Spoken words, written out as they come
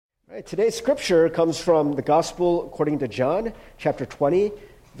All right, today's scripture comes from the Gospel according to John, chapter 20,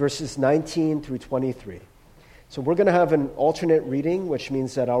 verses 19 through 23. So we're going to have an alternate reading, which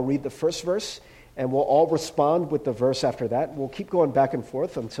means that I'll read the first verse, and we'll all respond with the verse after that. We'll keep going back and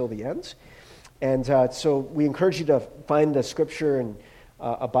forth until the end. And so we encourage you to find the scripture in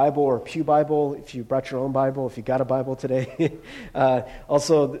a Bible or a pew Bible, if you brought your own Bible, if you got a Bible today.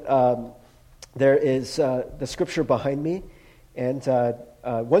 There is the scripture behind me. And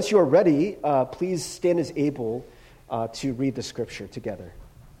once you are ready, please stand as able to read the scripture together.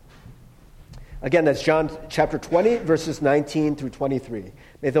 Again, that's John chapter 20, verses 19 through 23.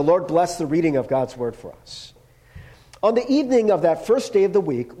 May the Lord bless the reading of God's word for us. On the evening of that first day of the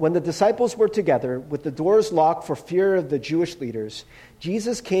week, when the disciples were together, with the doors locked for fear of the Jewish leaders,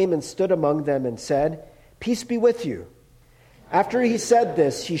 Jesus came and stood among them and said, "Peace be with you." After he said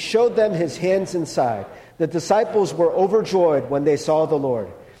this, he showed them his hands and side. The disciples were overjoyed when they saw the Lord.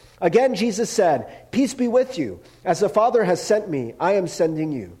 Again, Jesus said, "Peace be with you. As the Father has sent me, I am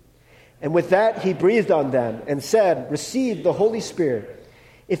sending you." And with that, he breathed on them and said, "Receive the Holy Spirit.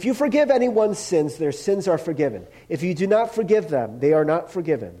 If you forgive anyone's sins, their sins are forgiven. If you do not forgive them, they are not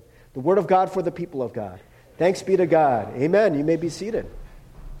forgiven." The word of God for the people of God. Thanks be to God. Amen. You may be seated.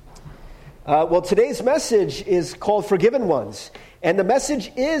 Well, today's message is called Forgiven Ones. And the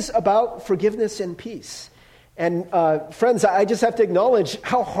message is about forgiveness and peace. And friends, I just have to acknowledge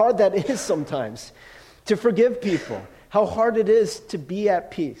how hard that is sometimes to forgive people, how hard it is to be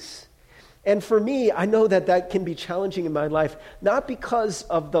at peace. And for me, I know that that can be challenging in my life, not because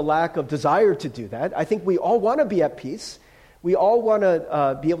of the lack of desire to do that. I think we all want to be at peace. We all want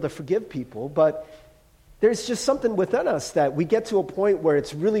to be able to forgive people, but there's just something within us that we get to a point where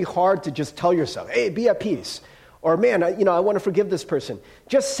it's really hard to just tell yourself, "Hey, be at peace." Or, "Man, I want to forgive this person."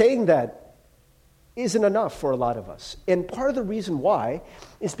 Just saying that isn't enough for a lot of us. And part of the reason why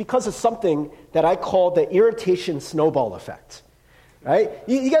is because of something that I call the irritation snowball effect. Right?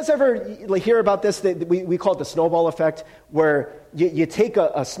 You guys ever hear about this? We call it the snowball effect, where you take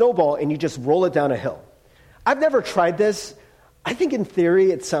a snowball and you just roll it down a hill. I've never tried this. I think in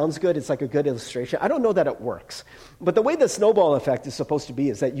theory it sounds good. It's like a good illustration. I don't know that it works. But the way the snowball effect is supposed to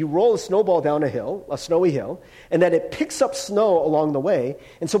be is that you roll a snowball down a hill, a snowy hill, and then it picks up snow along the way.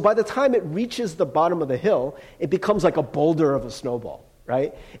 And so by the time it reaches the bottom of the hill, it becomes like a boulder of a snowball,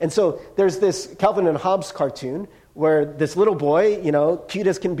 right? And so there's this Calvin and Hobbes cartoon where this little boy, cute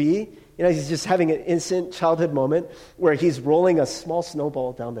as can be, he's just having an innocent childhood moment where he's rolling a small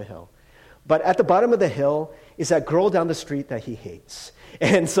snowball down the hill. But at the bottom of the hill is that girl down the street that he hates.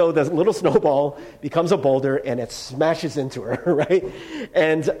 And so the little snowball becomes a boulder and it smashes into her, right?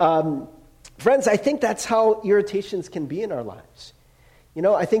 And friends, I think that's how irritations can be in our lives.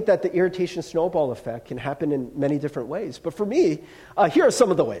 I think that the irritation snowball effect can happen in many different ways. But for me, here are some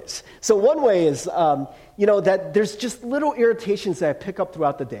of the ways. So one way is, that there's just little irritations that I pick up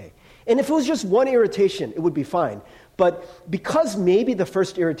throughout the day. And if it was just one irritation, it would be fine. But because maybe the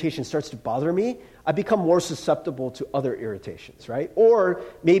first irritation starts to bother me, I become more susceptible to other irritations, right? Or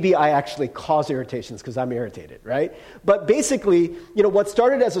maybe I actually cause irritations because I'm irritated, right? But basically, what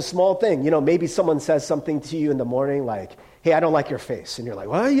started as a small thing, maybe someone says something to you in the morning like, "Hey, I don't like your face." And you're like,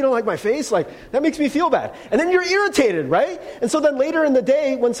 "What? You don't like my face? Like, that makes me feel bad." And then you're irritated, right? And so then later in the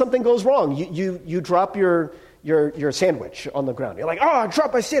day, when something goes wrong, you drop your sandwich on the ground. You're like, "Oh, I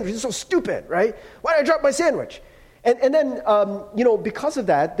dropped my sandwich. This is so stupid, right? Why did I drop my sandwich?" And then, because of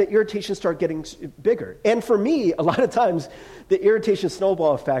that, the irritations start getting bigger. And for me, a lot of times, the irritation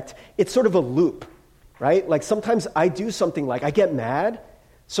snowball effect, it's sort of a loop, right? Like sometimes I do something like I get mad,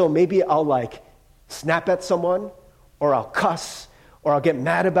 so maybe I'll snap at someone, or I'll cuss, or I'll get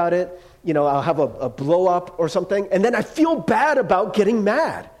mad about it. I'll have a blow up or something. And then I feel bad about getting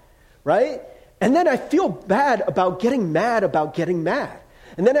mad, right? And then I feel bad about getting mad about getting mad.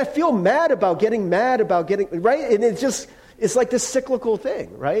 And then I feel mad about getting right? And it's like this cyclical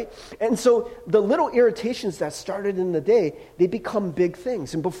thing, right? And so the little irritations that started in the day, they become big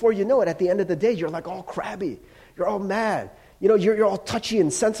things. And before you know it, at the end of the day, you're like all crabby. You're all mad. You're all touchy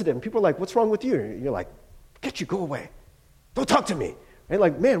and sensitive. And people are like, "What's wrong with you?" And you're like, "Get you, go away. Don't talk to me." Right?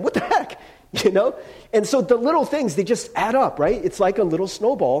 Like, man, what the heck? And so the little things, they just add up, right? It's like a little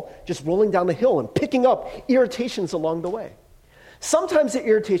snowball just rolling down the hill and picking up irritations along the way. Sometimes the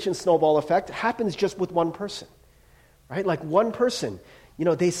irritation snowball effect happens just with one person, right? Like one person,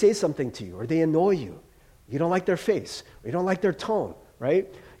 they say something to you or they annoy you. You don't like their face or you don't like their tone, right?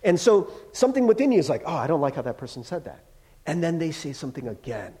 And so something within you is like, "Oh, I don't like how that person said that." And then they say something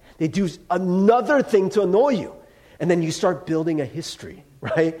again. They do another thing to annoy you. And then you start building a history,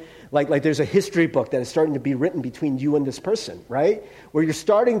 right? Like there's a history book that is starting to be written between you and this person, right? Where you're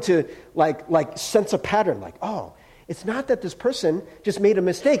starting to like sense a pattern, like, oh, it's not that this person just made a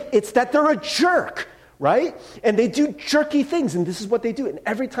mistake, it's that they're a jerk, right? And they do jerky things, and this is what they do. And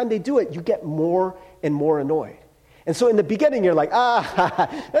every time they do it, you get more and more annoyed. And so in the beginning, you're like,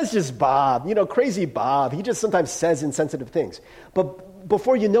 that's just Bob, crazy Bob. He just sometimes says insensitive things. But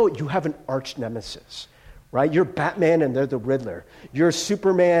before you know it, you have an arch nemesis, right? You're Batman and they're the Riddler. You're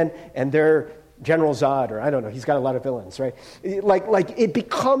Superman and they're General Zod, or I don't know, he's got a lot of villains, right? Like it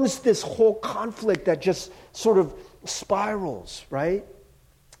becomes this whole conflict that just sort of spirals, right?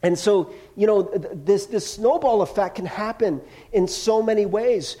 And so, this snowball effect can happen in so many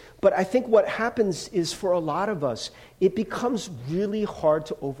ways. But I think what happens is for a lot of us, it becomes really hard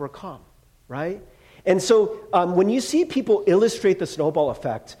to overcome, right? And so when you see people illustrate the snowball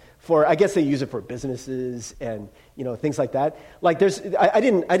effect I guess they use it for businesses and, things like that. Like I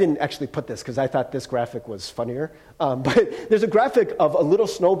didn't actually put this because I thought this graphic was funnier. But there's a graphic of a little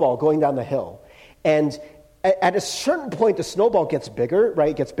snowball going down the hill. And at a certain point, the snowball gets bigger, right?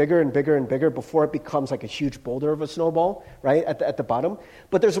 It gets bigger and bigger and bigger before it becomes like a huge boulder of a snowball, right, at the bottom.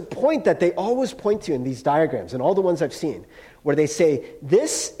 But there's a point that they always point to in these diagrams, and all the ones I've seen, where they say,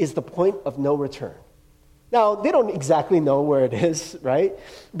 this is the point of no return. Now, they don't exactly know where it is, right?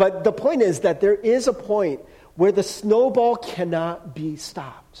 But the point is that there is a point where the snowball cannot be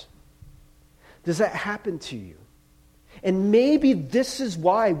stopped. Does that happen to you? And maybe this is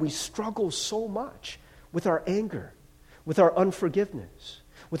why we struggle so much with our anger, with our unforgiveness,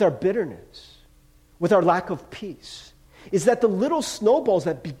 with our bitterness, with our lack of peace, is that the little snowballs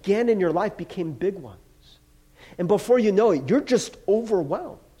that began in your life became big ones. And before you know it, you're just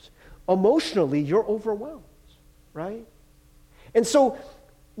overwhelmed. Emotionally, you're overwhelmed, right? And so,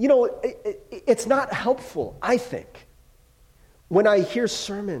 it's not helpful, I think, when I hear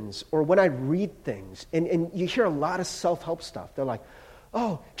sermons or when I read things, and you hear a lot of self-help stuff. They're like,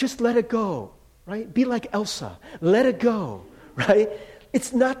 oh, just let it go. Right? Be like Elsa. Let it go. Right?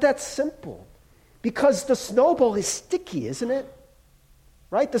 It's not that simple. Because the snowball is sticky, isn't it?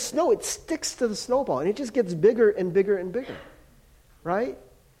 Right? The snow, it sticks to the snowball, and it just gets bigger and bigger and bigger. Right?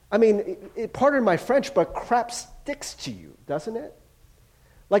 I mean, pardon my French, but crap sticks to you, doesn't it?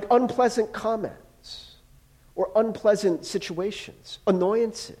 Like unpleasant comments or unpleasant situations,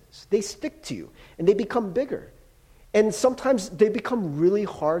 annoyances. They stick to you, and they become bigger. And sometimes they become really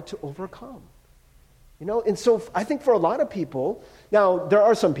hard to overcome. And so I think for a lot of people, now there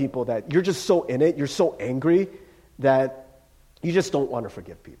are some people that you're just so in it, you're so angry that you just don't want to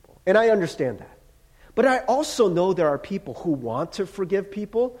forgive people. And I understand that. But I also know there are people who want to forgive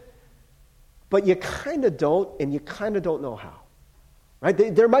people, but you kind of don't, and you kind of don't know how. Right?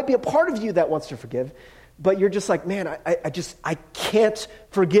 There might be a part of you that wants to forgive, but you're just like, man, I can't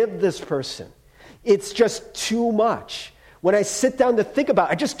forgive this person. It's just too much. When I sit down to think about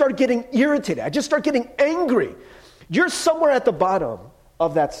it, I just start getting irritated. I just start getting angry. You're somewhere at the bottom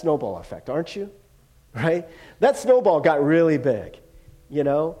of that snowball effect, aren't you? Right? That snowball got really big,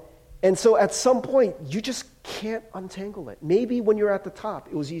 And so at some point, you just can't untangle it. Maybe when you're at the top,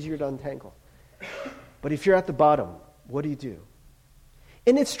 it was easier to untangle. But if you're at the bottom, what do?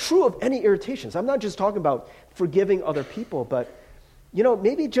 And it's true of any irritations. I'm not just talking about forgiving other people, but,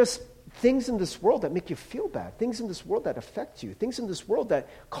 maybe just things in this world that make you feel bad, things in this world that affect you, things in this world that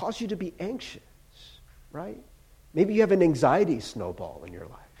cause you to be anxious, right? Maybe you have an anxiety snowball in your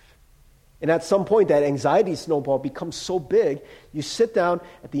life. And at some point, that anxiety snowball becomes so big, you sit down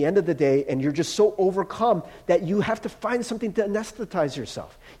at the end of the day and you're just so overcome that you have to find something to anesthetize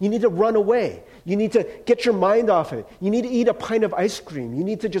yourself. You need to run away. You need to get your mind off it. You need to eat a pint of ice cream. You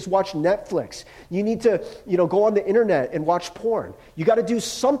need to just watch Netflix. You need to, go on the internet and watch porn. You got to do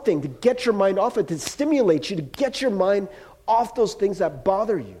something to get your mind off it, to stimulate you, to get your mind off those things that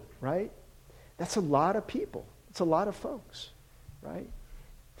bother you, right? That's a lot of people. It's a lot of folks, right?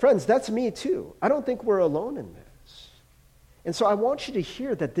 Friends, that's me too. I don't think we're alone in this. And so I want you to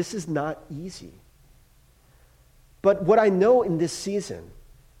hear that this is not easy. But what I know in this season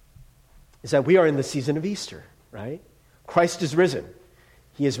is that we are in the season of Easter, right? Christ is risen.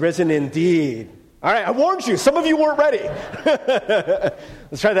 He is risen indeed. All right, I warned you. Some of you weren't ready.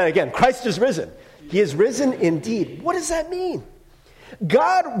 Let's try that again. Christ is risen. He is risen indeed. What does that mean?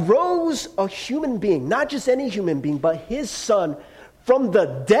 God rose a human being, not just any human being, but his son from the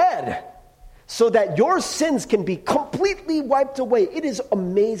dead so that your sins can be completely wiped away. It is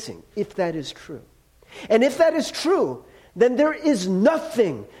amazing if that is true. And if that is true, then there is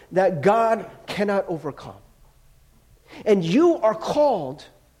nothing that God cannot overcome. And you are called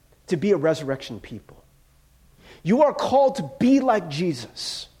to be a resurrection people. You are called to be like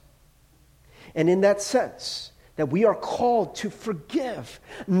Jesus. And in that sense, that we are called to forgive,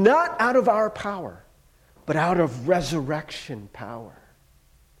 not out of our power, but out of resurrection power.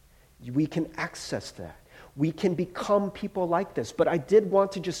 We can access that. We can become people like this. But I did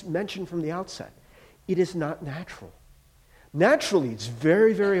want to just mention from the outset, it is not natural. Naturally, it's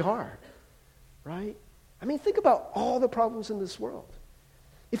very, very hard, right? I mean, think about all the problems in this world.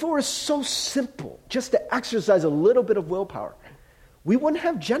 If it were so simple just to exercise a little bit of willpower, we wouldn't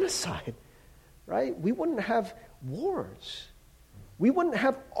have genocide, right? We wouldn't have wars. We wouldn't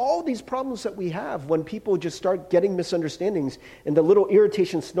have all these problems that we have when people just start getting misunderstandings and the little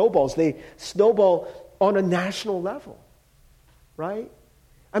irritation snowballs. They snowball on a national level, right?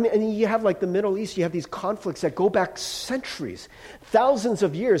 I mean, and you have like the Middle East, you have these conflicts that go back centuries, thousands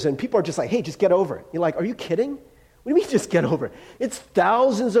of years, and people are just like, hey, just get over it. You're like, are you kidding? What do you mean just get over it? It's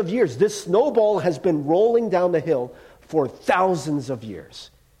thousands of years. This snowball has been rolling down the hill for thousands of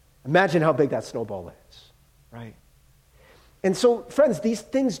years. Imagine how big that snowball is, right? And so, friends, these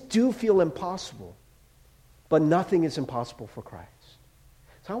things do feel impossible, but nothing is impossible for Christ.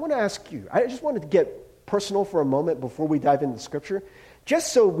 So I want to ask you, I just wanted to get personal for a moment before we dive into Scripture,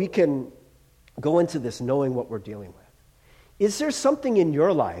 just so we can go into this knowing what we're dealing with. Is there something in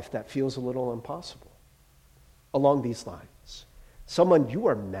your life that feels a little impossible along these lines? Someone you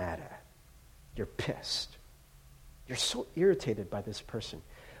are mad at. You're pissed. You're so irritated by this person.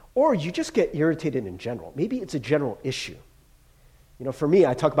 Or you just get irritated in general. Maybe it's a general issue. You know, for me,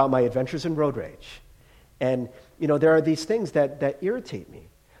 I talk about my adventures in road rage. And, you know, there are these things that irritate me.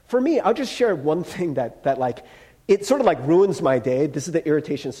 For me, I'll just share one thing that like, it sort of like ruins my day. This is the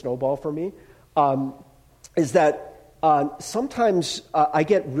irritation snowball for me, is that sometimes I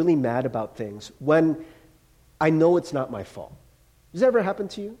get really mad about things when I know it's not my fault. Does that ever happen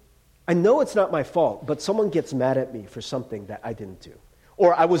to you? I know it's not my fault, but someone gets mad at me for something that I didn't do.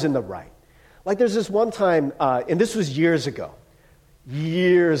 Or I was in the right. Like there's this one time, and this was years ago,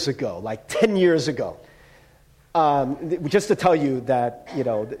 like 10 years ago. Just to tell you that, you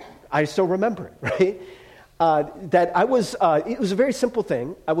know, I still remember it, right? That I was, it was a very simple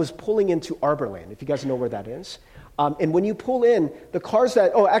thing. I was pulling into Arborland, if you guys know where that is. And when you pull in, the cars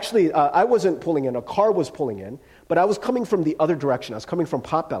that, I wasn't pulling in, a car was pulling in, but I was coming from the other direction. I was coming from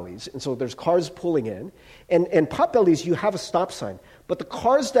Potbelly's, and so there's cars pulling in. And Potbelly's, you have a stop sign, but the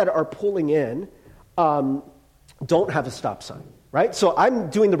cars that are pulling in don't have a stop sign, right? So I'm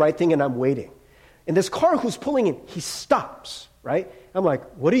doing the right thing and I'm waiting. And this car who's pulling in, he stops, right? I'm like,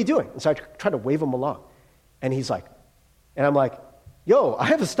 what are you doing? And so I try to wave him along. And he's like, and I'm like, yo, I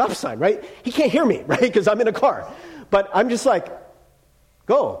have a stop sign, right? He can't hear me, right? Because I'm in a car. But I'm just like,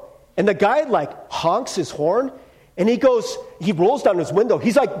 go. And the guy like honks his horn and he rolls down his window.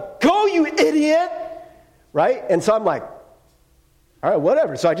 He's like, go, you idiot, right? And so I'm like, all right,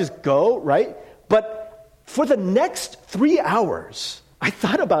 whatever. So I just go, right? But for the next 3 hours, I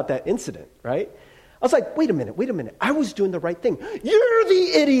thought about that incident, right? I was like, wait a minute. I was doing the right thing. You're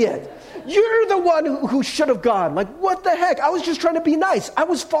the idiot. You're the one who should have gone. Like, what the heck? I was just trying to be nice. I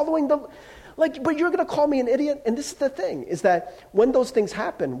was following but you're going to call me an idiot? And this is the thing, is that when those things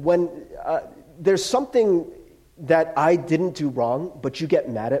happen, when there's something that I didn't do wrong, but you get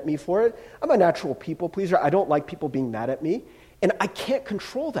mad at me for it, I'm a natural people pleaser. I don't like people being mad at me. And I can't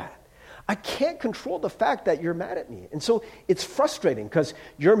control that. I can't control the fact that you're mad at me. And so it's frustrating because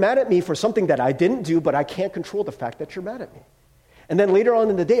you're mad at me for something that I didn't do, but I can't control the fact that you're mad at me. And then later on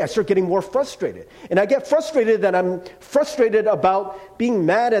in the day, I start getting more frustrated. And I get frustrated that I'm frustrated about being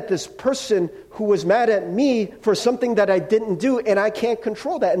mad at this person who was mad at me for something that I didn't do, and I can't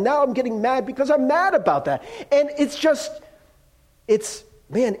control that. And now I'm getting mad because I'm mad about that. And it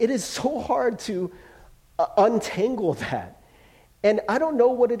is so hard to untangle that. And I don't know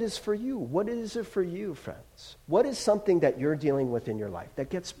what it is for you. What is it for you, friends? What is something that you're dealing with in your life that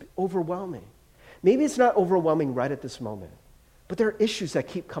gets overwhelming? Maybe it's not overwhelming right at this moment, but there are issues that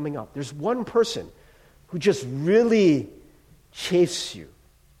keep coming up. There's one person who just really chafes you,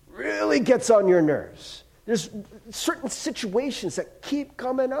 really gets on your nerves. There's certain situations that keep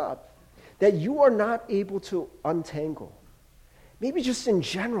coming up that you are not able to untangle. Maybe just in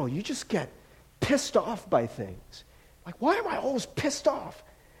general, you just get pissed off by things. Like, why am I always pissed off?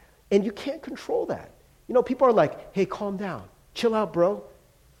 And you can't control that. You know, people are like, hey, calm down. Chill out, bro.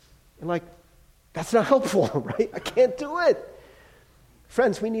 And like, that's not helpful, right? I can't do it.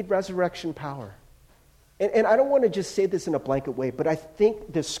 Friends, we need resurrection power. And I don't want to just say this in a blanket way, but I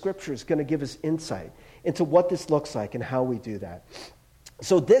think the Scripture is going to give us insight into what this looks like and how we do that.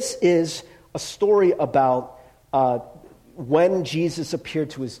 So this is a story about when Jesus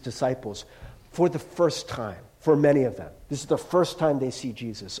appeared to his disciples for the first time. for many of them. This is the first time they see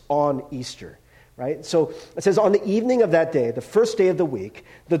Jesus on Easter, right? So it says, on the evening of that day, the first day of the week,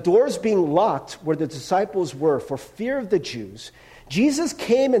 the doors being locked where the disciples were for fear of the Jews, Jesus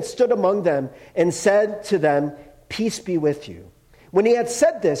came and stood among them and said to them, "Peace be with you." When he had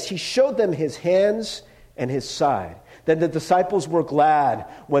said this, he showed them his hands and his side. Then the disciples were glad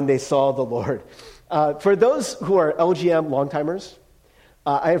when they saw the Lord. For those who are LGM long-timers,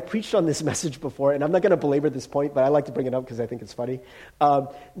 I have preached on this message before, and I'm not going to belabor this point, but I like to bring it up because I think it's funny.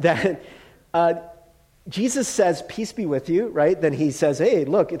 Jesus says, "Peace be with you," right? Then he says, "Hey,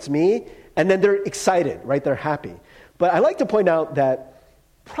 look, it's me." And then they're excited, right? They're happy. But I like to point out that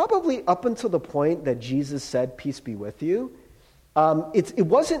probably up until the point that Jesus said, "Peace be with you," it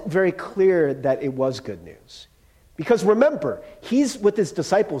wasn't very clear that it was good news. Because remember, he's with his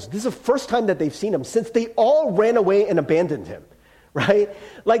disciples. This is the first time that they've seen him since they all ran away and abandoned him, right?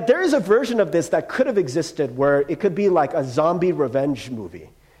 Like there is a version of this that could have existed where it could be like a zombie revenge movie.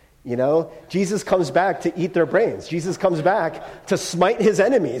 You know, Jesus comes back to eat their brains. Jesus comes back to smite his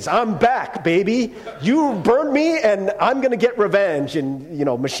enemies. I'm back, baby. You burned me and I'm going to get revenge and,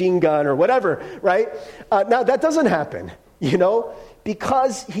 machine gun or whatever, right? Now that doesn't happen,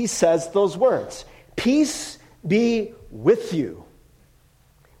 because he says those words, "Peace be with you."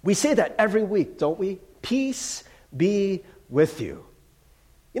 We say that every week, don't we? Peace be with you.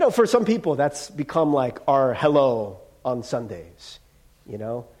 For some people, that's become like our hello on Sundays,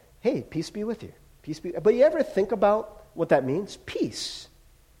 Hey, peace be with you. Peace be. But you ever think about what that means? Peace.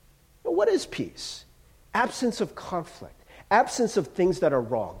 What is peace? Absence of conflict. Absence of things that are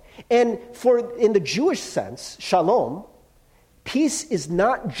wrong. And in the Jewish sense, shalom, peace is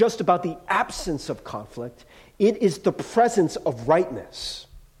not just about the absence of conflict. It is the presence of rightness.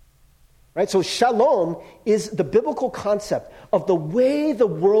 Right? So shalom is the biblical concept of the way the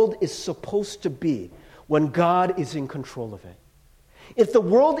world is supposed to be when God is in control of it. If the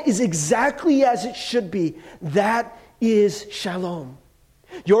world is exactly as it should be, that is shalom.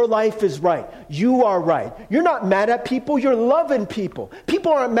 Your life is right. You are right. You're not mad at people. You're loving people.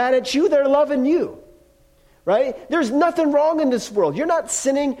 People aren't mad at you. They're loving you. Right? There's nothing wrong in this world. You're not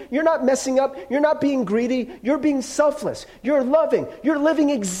sinning. You're not messing up. You're not being greedy. You're being selfless. You're loving. You're living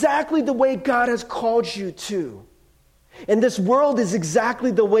exactly the way God has called you to. And this world is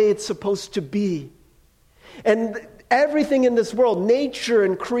exactly the way it's supposed to be. And everything in this world, nature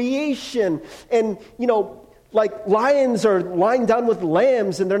and creation, and, like lions are lying down with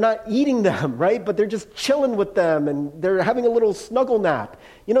lambs and they're not eating them, right? But they're just chilling with them and they're having a little snuggle nap.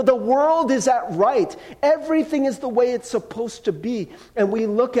 The world is at right. Everything is the way it's supposed to be. And we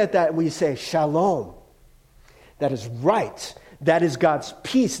look at that and we say, shalom. That is right. That is God's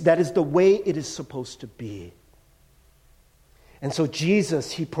peace. That is the way it is supposed to be. And so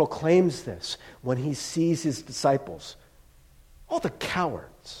Jesus, he proclaims this when he sees his disciples. All the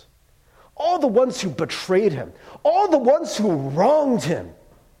cowards, all the ones who betrayed him, all the ones who wronged him.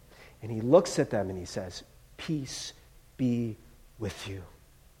 And he looks at them and he says, "Peace be with you."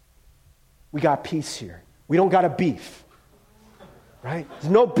 We got peace here. We don't got a beef, right?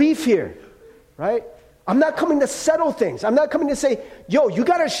 There's no beef here, right? I'm not coming to settle things. I'm not coming to say, yo, you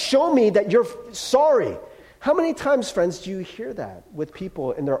got to show me that you're sorry. How many times, friends, do you hear that with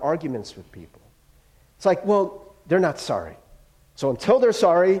people in their arguments with people? It's like, well, they're not sorry. So until they're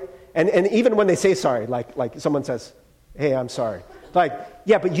sorry, and even when they say sorry, like someone says, "Hey, I'm sorry." Like,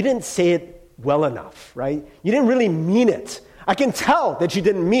 yeah, but you didn't say it well enough, right? You didn't really mean it. I can tell that you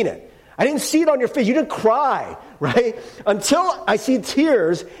didn't mean it. I didn't see it on your face. You didn't cry, right? Until I see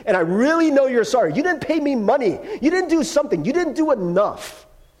tears and I really know you're sorry. You didn't pay me money. You didn't do something. You didn't do enough.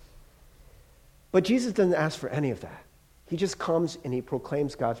 But Jesus doesn't ask for any of that. He just comes and he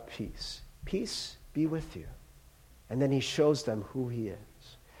proclaims God's peace. Peace be with you. And then he shows them who he is,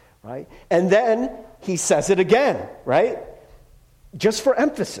 right? And then he says it again, right? Just for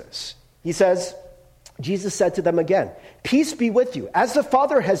emphasis. He says, Jesus said to them again, "Peace be with you. As the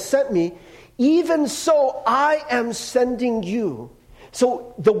Father has sent me, even so I am sending you."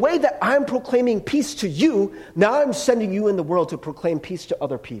 So the way that I'm proclaiming peace to you, now I'm sending you in the world to proclaim peace to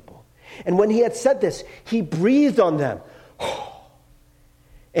other people. And when he had said this, he breathed on them.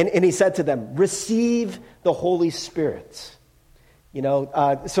 And he said to them, "Receive the Holy Spirit."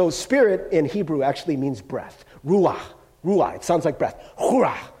 So spirit in Hebrew actually means breath. Ruach. Ruach. It sounds like breath.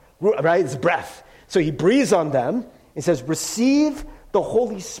 Hurrah. Right? It's breath. So he breathes on them. He says, "Receive the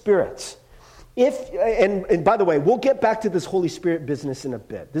Holy Spirit." And by the way, we'll get back to this Holy Spirit business in a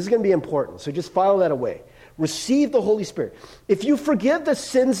bit. This is going to be important. So just file that away. Receive the Holy Spirit. If you forgive the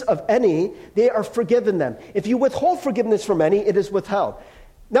sins of any, they are forgiven them. If you withhold forgiveness from any, it is withheld.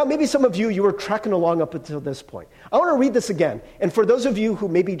 Now, maybe some of you were tracking along up until this point. I want to read this again. And for those of you who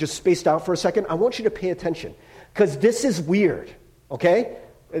maybe just spaced out for a second, I want you to pay attention. Because this is weird, okay?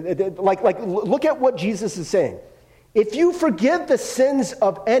 Like, look at what Jesus is saying. If you forgive the sins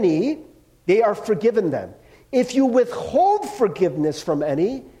of any, they are forgiven them. If you withhold forgiveness from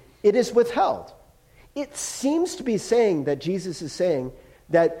any, it is withheld. It seems to be saying that Jesus is saying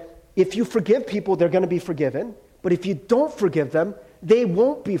that if you forgive people, they're going to be forgiven. But if you don't forgive them, they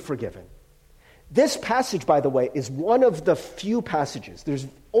won't be forgiven. This passage, by the way, is one of the few passages. There's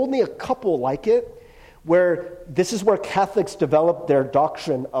only a couple like it, where this is where Catholics develop their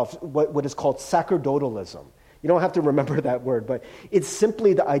doctrine of what is called sacerdotalism. You don't have to remember that word, but it's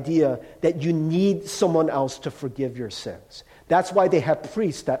simply the idea that you need someone else to forgive your sins. That's why they have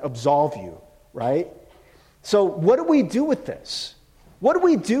priests that absolve you, right? So what do we do with this? What do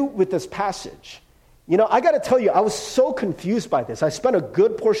we do with this passage? You know, I got to tell you, I was so confused by this. I spent a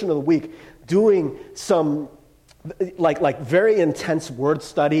good portion of the week doing some like very intense word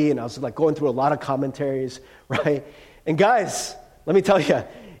study, and I was like going through a lot of commentaries, right? And guys, let me tell you,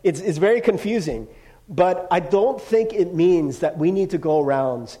 it's very confusing. But I don't think it means that we need to go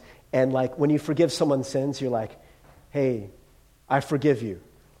around and like when you forgive someone's sins, you're like, hey, I forgive you.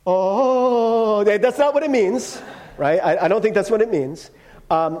 Oh, that's not what it means, right? I don't think that's what it means.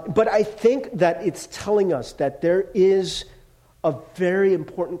 But I think that it's telling us that there is a very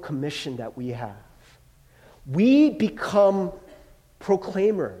important commission that we have. We become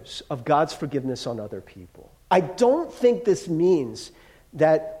proclaimers of God's forgiveness on other people. I don't think this means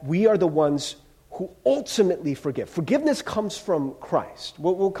that we are the ones who ultimately forgive. Forgiveness comes from Christ.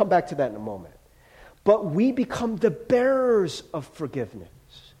 We'll come back to that in a moment. But we become the bearers of forgiveness.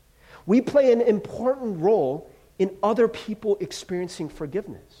 We play an important role in other people experiencing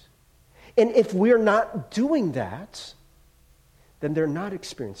forgiveness. And if we're not doing that, then they're not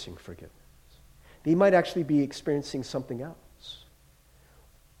experiencing forgiveness. They might actually be experiencing something else.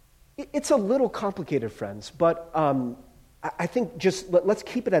 It's a little complicated, friends, but I think just let's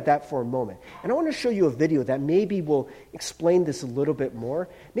keep it at that for a moment. And I want to show you a video that maybe will explain this a little bit more.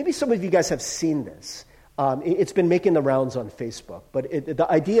 Maybe some of you guys have seen this. It's been making the rounds on Facebook. But the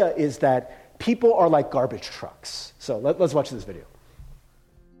idea is that people are like garbage trucks. So let's watch this video.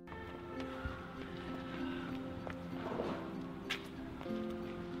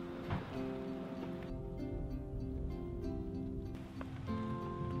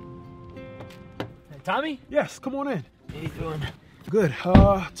 Hey, Tommy? Yes, come on in. How you doing? Good.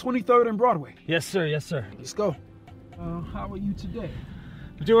 23rd and Broadway. Yes, sir. Yes, sir. Let's go. How are you today?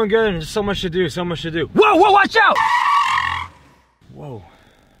 I'm doing good. There's so much to do. So much to do. Whoa! Whoa! Watch out! Whoa.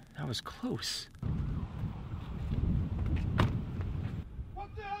 That was close. What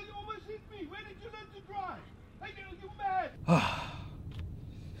the hell? You almost hit me. Where did you learn to drive? Hey, you mad?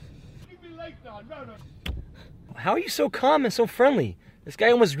 Give me late now. No. How are you so calm and so friendly? This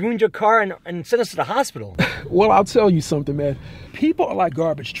guy almost ruined your car and sent us to the hospital. Well, I'll tell you something, man. People are like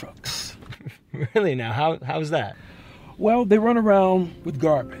garbage trucks. Really now? How's that? Well, they run around with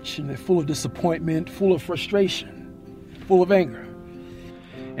garbage, and they're full of disappointment, full of frustration, full of anger.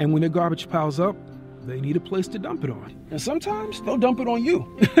 And when their garbage piles up, they need a place to dump it on. And sometimes they'll dump it on you.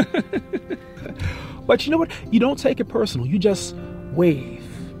 But you know what? You don't take it personal. You just wave,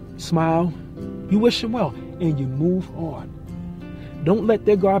 smile, you wish them well, and you move on. Don't let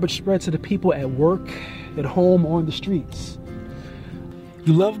their garbage spread to the people at work, at home, or on the streets.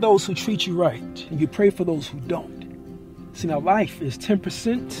 You love those who treat you right, and you pray for those who don't. See, now life is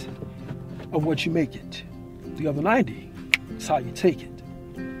 10% of what you make it. The other 90 is how you take it.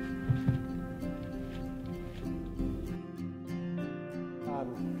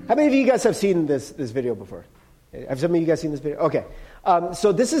 How many of you guys have seen this video before? Have some of you guys seen this video? Okay.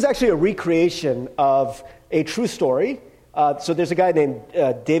 So this is actually a recreation of a true story. So there's a guy named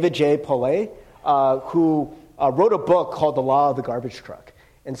David J. Paulet who wrote a book called The Law of the Garbage Truck.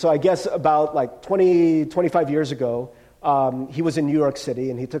 And so I guess about like 25 years ago, he was in New York City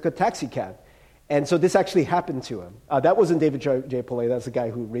and he took a taxi cab. And so this actually happened to him. That wasn't David J. Paulet. That's the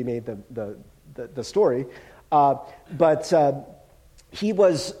guy who remade the story. But he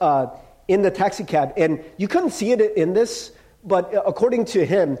was in the taxi cab, and you couldn't see it in this, but according to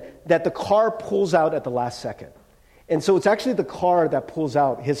him, that the car pulls out at the last second. And so it's actually the car that pulls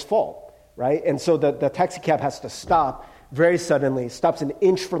out his fault, right? And so the taxi cab has to stop very suddenly, stops an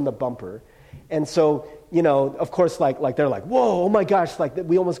inch from the bumper. And so, you know, of course, like they're like, whoa, oh my gosh, like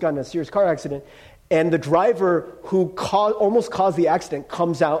we almost got in a serious car accident. And the driver who almost caused the accident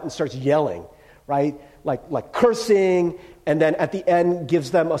comes out and starts yelling, right? Like cursing, and then at the end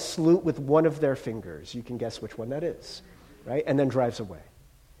gives them a salute with one of their fingers. You can guess which one that is, right? And then drives away.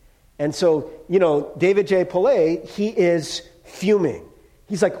 And so, David J. Pillay, he is fuming.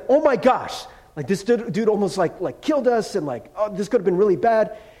 He's like, oh my gosh, like this dude almost like killed us, and like, oh, this could have been really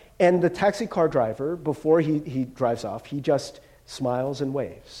bad. And the taxi car driver, before he drives off, he just smiles and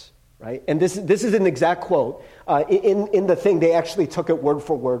waves, right? And this is an exact quote. In the thing, they actually took it word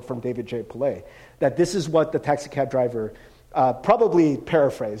for word from David J. Pillay, that this is what the taxi cab driver probably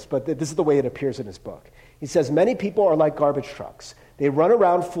paraphrased, but this is the way it appears in his book. He says, many people are like garbage trucks. They run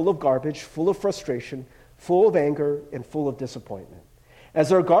around full of garbage, full of frustration, full of anger, and full of disappointment. As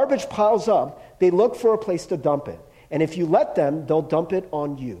their garbage piles up, they look for a place to dump it. And if you let them, they'll dump it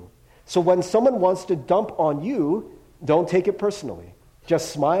on you. So when someone wants to dump on you, don't take it personally.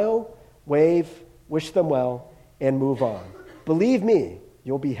 Just smile, wave, wish them well, and move on. Believe me,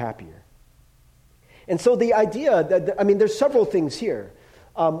 you'll be happier. And so the idea there's several things here.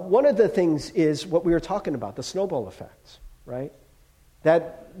 One of the things is what we were talking about, the snowball effect, right?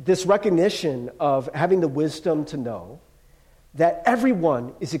 That this recognition of having the wisdom to know that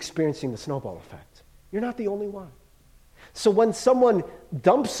everyone is experiencing the snowball effect. You're not the only one. So when someone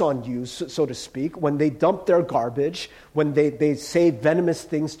dumps on you, so to speak, when they dump their garbage, when they say venomous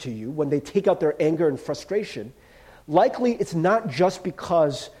things to you, when they take out their anger and frustration, likely it's not just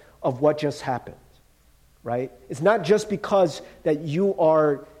because of what just happened, right? It's not just because that you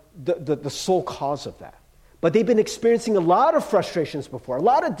are the sole cause of that. But they've been experiencing a lot of frustrations before, a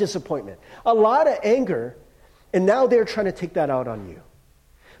lot of disappointment, a lot of anger, and now they're trying to take that out on you.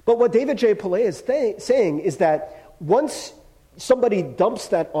 But what David J. Pillay is saying is that once somebody dumps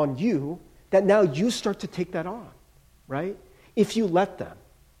that on you, that now you start to take that on, right? If you let them.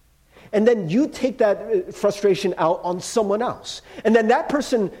 And then you take that frustration out on someone else. And then that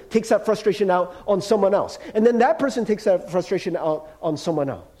person takes that frustration out on someone else. And then that person takes that frustration out on someone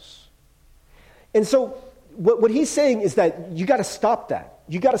else. And so what he's saying is that you got to stop that.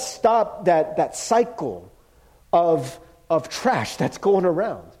 You got to stop that cycle of trash that's going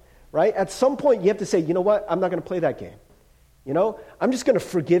around, right? At some point, you have to say, you know what? I'm not going to play that game. I'm just going to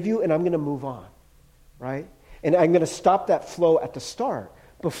forgive you, and I'm going to move on, right? And I'm going to stop that flow at the start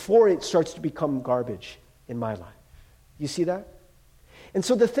before it starts to become garbage in my life. You see that? And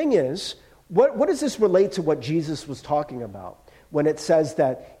so the thing is, what does this relate to what Jesus was talking about when it says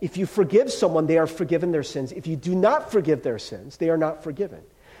that if you forgive someone, they are forgiven their sins. If you do not forgive their sins, they are not forgiven.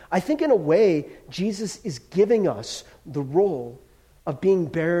 I think in a way, Jesus is giving us the role of being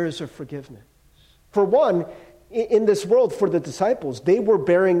bearers of forgiveness. For one, in this world, for the disciples, they were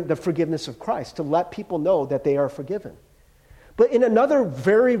bearing the forgiveness of Christ to let people know that they are forgiven. But in another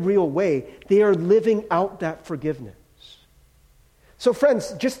very real way, they are living out that forgiveness. So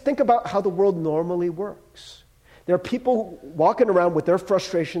friends, just think about how the world normally works. There are people walking around with their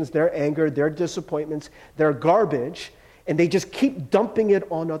frustrations, their anger, their disappointments, their garbage, and they just keep dumping it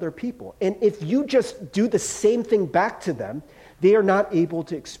on other people. And if you just do the same thing back to them, they are not able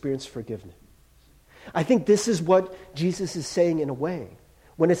to experience forgiveness. I think this is what Jesus is saying in a way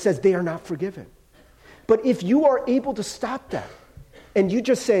when it says they are not forgiven. But if you are able to stop that and you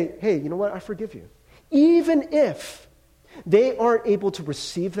just say, hey, you know what, I forgive you. Even if they aren't able to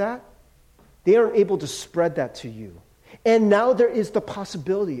receive that, they aren't able to spread that to you. And now there is the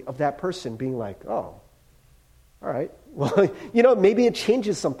possibility of that person being like, oh, all right, well, maybe it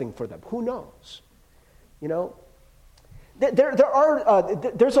changes something for them. Who knows? There's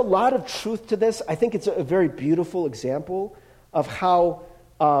a lot of truth to this. I think it's a very beautiful example of how,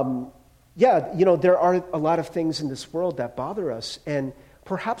 there are a lot of things in this world that bother us, and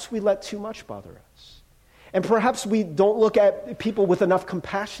perhaps we let too much bother us. And perhaps we don't look at people with enough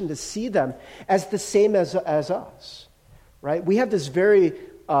compassion to see them as the same as us, right? We have this very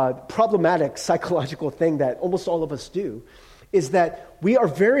problematic psychological thing that almost all of us do, is that we are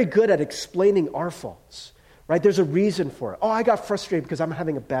very good at explaining our faults, right? There's a reason for it. Oh, I got frustrated because I'm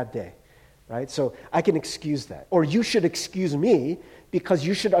having a bad day, right? So I can excuse that. Or you should excuse me because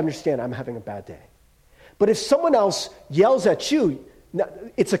you should understand I'm having a bad day. But if someone else yells at you,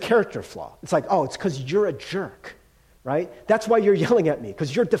 it's a character flaw. It's like, oh, it's because you're a jerk, right? That's why you're yelling at me,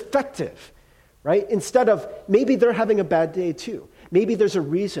 because you're defective, right? Instead of maybe they're having a bad day too. Maybe there's a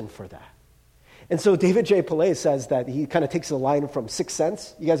reason for that. And so David J. Pillay says that he kind of takes a line from Sixth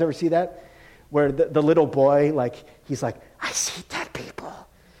Sense. You guys ever see that? Where the little boy, he's like, I see dead people.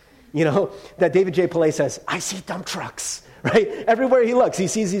 That David J. Pillay says, I see dump trucks, right? Everywhere he looks, he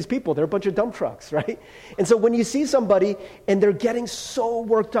sees these people. They're a bunch of dump trucks, right? And so when you see somebody and they're getting so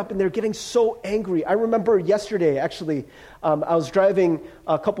worked up and they're getting so angry. I remember yesterday, actually, I was driving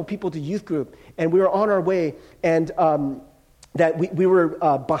a couple people to youth group, and we were on our way, and that we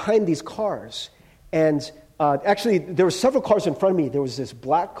were behind these cars. And Actually, there were several cars in front of me. There was this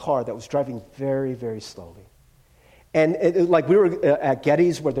black car that was driving very, very slowly. And like we were at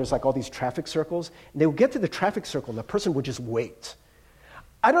Getty's where there's like all these traffic circles, and they would get to the traffic circle and the person would just wait.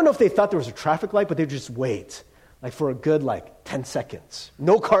 I don't know if they thought there was a traffic light, but they'd just wait, like for a good 10 seconds.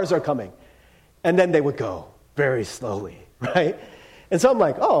 No cars are coming. And then they would go very slowly, right? And so I'm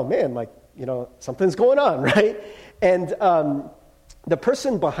like, oh man, something's going on, right? And the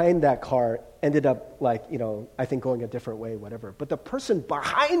person behind that car ended up I think going a different way, whatever. But the person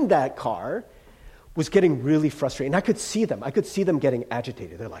behind that car was getting really frustrated. And I could see them. I could see them getting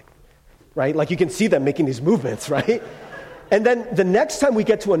agitated. They're like, right? Like you can see them making these movements, right? And then the next time we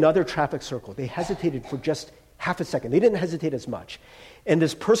get to another traffic circle, they hesitated for just half a second. They didn't hesitate as much. And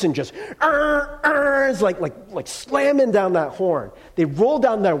this person just is like slamming down that horn. They roll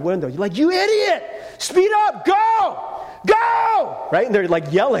down their window. You're like, you idiot! Speed up! Go! Go! Right? And they're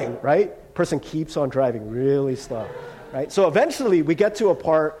like yelling, right? Person keeps on driving really slow, right? So eventually we get to a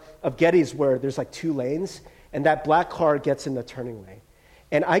part of Getty's where there's like 2 lanes, and that black car gets in the turning lane.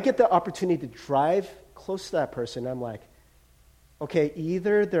 And I get the opportunity to drive close to that person. I'm like, okay,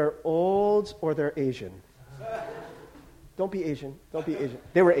 either they're old or they're Asian. Don't be Asian. Don't be Asian.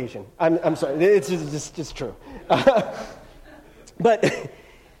 They were Asian. I'm sorry. It's just true. But,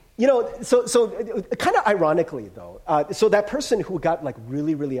 so kind of ironically, though, so that person who got,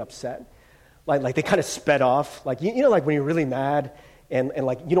 really, really upset, like they kind of sped off, like when you're really mad and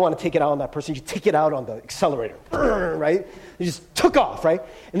you don't want to take it out on that person, you take it out on the accelerator, right? They just took off, right?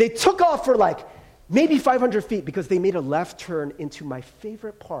 And they took off for, maybe 500 feet because they made a left turn into my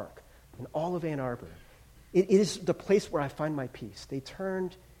favorite park in all of Ann Arbor. It is the place where I find my peace. They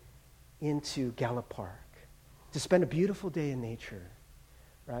turned into Gallup Park to spend a beautiful day in nature,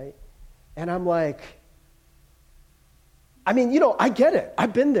 right? And I'm like, I get it.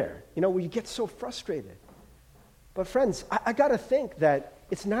 I've been there, where you get so frustrated. But friends, I got to think that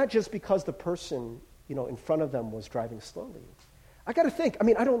it's not just because the person, in front of them was driving slowly. I got to think,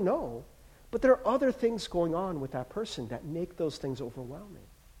 I don't know, but there are other things going on with that person that make those things overwhelming,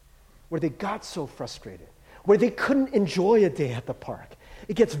 where they got so frustrated, where they couldn't enjoy a day at the park.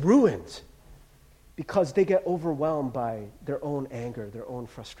 It gets ruined because they get overwhelmed by their own anger, their own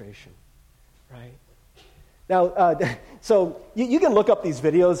frustration, right? Now, so you can look up these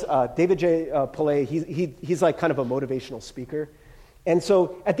videos. David J. Pillay, he's like kind of a motivational speaker. And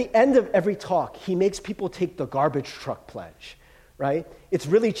so at the end of every talk, he makes people take the garbage truck pledge, right? It's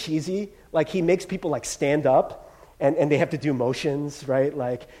really cheesy. Like he makes people stand up and they have to do motions, right?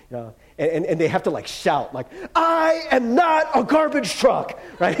 And they have to shout, I am not a garbage truck,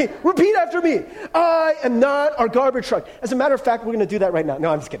 right? Repeat after me. I am not a garbage truck. As a matter of fact, we're going to do that right now.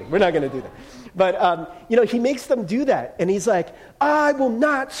 No, I'm just kidding. We're not going to do that. But, he makes them do that. And he's like, I will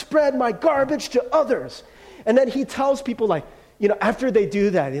not spread my garbage to others. And then he tells people after they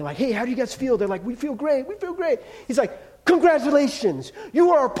do that, they're like, hey, how do you guys feel? They're like, we feel great. We feel great. He's like, congratulations.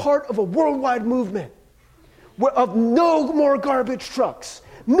 You are a part of a worldwide movement of no more garbage trucks.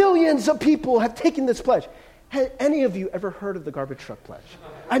 Millions of people have taken this pledge. Have any of you ever heard of the garbage truck pledge?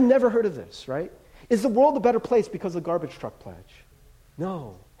 I've never heard of this, right? Is the world a better place because of the garbage truck pledge?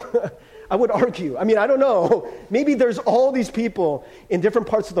 No. I would argue. I don't know. Maybe there's all these people in different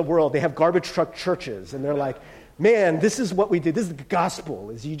parts of the world. They have garbage truck churches, and they're like, man, this is what we did. This is the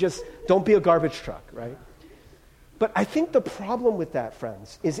gospel, is you just don't be a garbage truck, right? But I think the problem with that,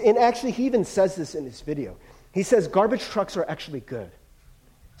 friends, is, and actually he even says this in his video, he says garbage trucks are actually good.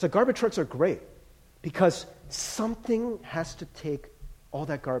 So garbage trucks are great because something has to take all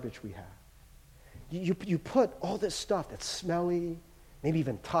that garbage we have. You put all this stuff that's smelly, maybe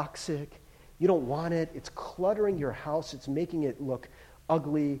even toxic. You don't want it. It's cluttering your house. It's making it look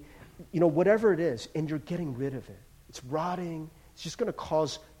ugly. Whatever it is, and you're getting rid of it. It's rotting. It's just going to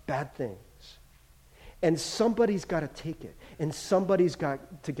cause bad things. And somebody's got to take it, and somebody's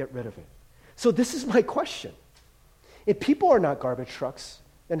got to get rid of it. So this is my question. If people are not garbage trucks,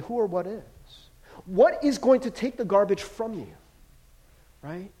 then who or what is? What is going to take the garbage from you,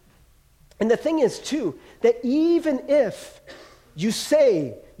 right? And the thing is, too, that even if you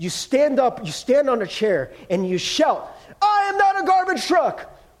say, you stand up, you stand on a chair, and you shout, I am not a garbage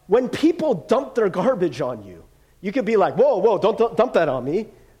truck, when people dump their garbage on you, you could be like, whoa, don't dump that on me.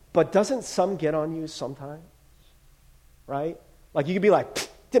 But doesn't some get on you sometimes, right? Like you could be like,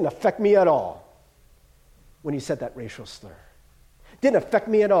 didn't affect me at all when you said that racial slur. Didn't affect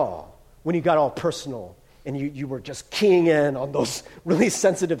me at all when you got all personal and you were just keying in on those really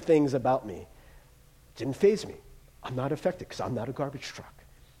sensitive things about me. Didn't faze me. I'm not affected because I'm not a garbage truck.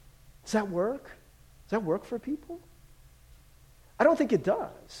 Does that work? Does that work for people? I don't think it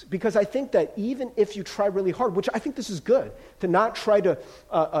does, because I think that even if you try really hard, which I think this is good, to not try to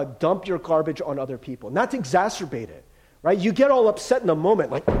dump your garbage on other people, not to exacerbate it, right? You get all upset in a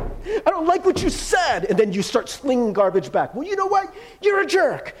moment, like, I don't like what you said, and then you start slinging garbage back. Well, you know what? You're a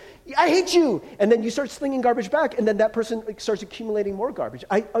jerk. I hate you. And then you start slinging garbage back, and then that person starts accumulating more garbage.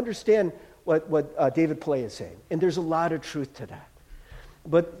 I understand what David Play is saying, and there's a lot of truth to that.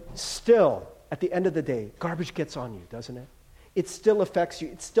 But still, at the end of the day, garbage gets on you, doesn't it? It still affects you.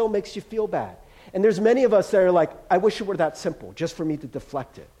 It still makes you feel bad. And there's many of us that are like, I wish it were that simple, just for me to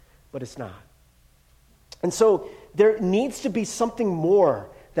deflect it. But it's not. And so there needs to be something more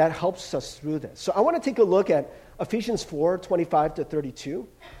that helps us through this. So I want to take a look at Ephesians 4:25-32.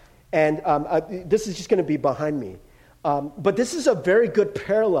 And this is just going to be behind me. But this is a very good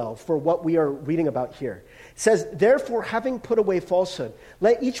parallel for what we are reading about here. It says, therefore, having put away falsehood,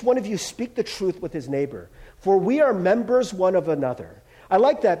 let each one of you speak the truth with his neighbor, for we are members one of another. I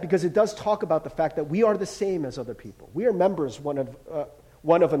like that because it does talk about the fact that we are the same as other people. We are members one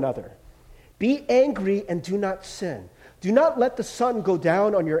of another. Be angry and do not sin. Do not let the sun go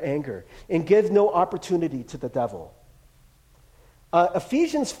down on your anger, and give no opportunity to the devil.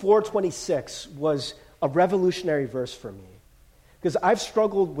 Ephesians 4:26 was a revolutionary verse for me, because I've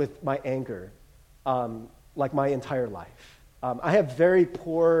struggled with my anger like my entire life. I have very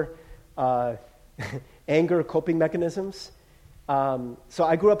poor anger coping mechanisms. So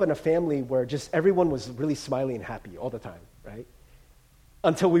I grew up in a family where just everyone was really smiley and happy all the time, right?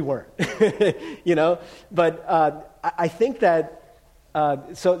 Until we weren't, you know? But I think that,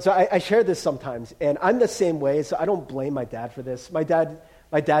 so I share this sometimes, and I'm the same way, so I don't blame my dad for this. My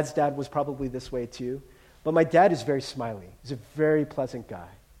dad's dad was probably this way too, but my dad is very smiley. He's a very pleasant guy.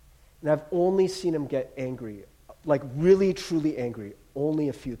 And I've only seen him get angry, like really, truly angry, only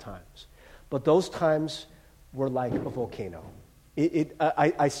a few times. But those times were like a volcano.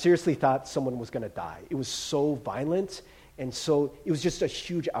 I seriously thought someone was going to die. It was so violent, and so it was just a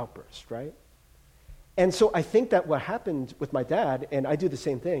huge outburst, right? And so I think that what happened with my dad, and I do the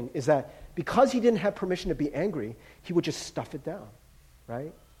same thing, is that because he didn't have permission to be angry, he would just stuff it down,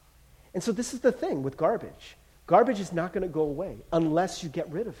 right? And so this is the thing with garbage. Garbage is not going to go away unless you get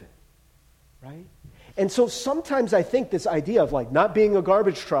rid of it, right? And so sometimes I think this idea of like not being a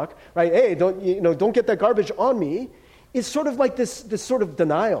garbage truck, right? Hey, don't get that garbage on me, is sort of like this sort of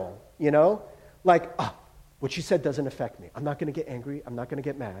denial, you know? Like, what you said doesn't affect me. I'm not going to get angry. I'm not going to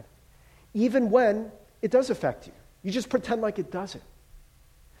get mad. Even when it does affect you. You just pretend like it doesn't.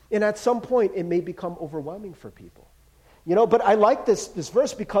 And at some point, it may become overwhelming for people. You know, but I like this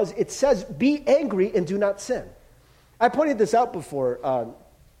verse because it says, be angry and do not sin. I pointed this out before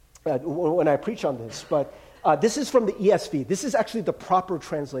when I preach on this, but this is from the ESV. This is actually the proper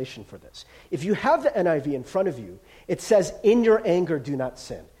translation for this. If you have the NIV in front of you, it says, in your anger, do not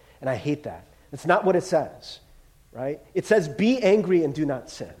sin. And I hate that. It's not what it says, right? It says, be angry and do not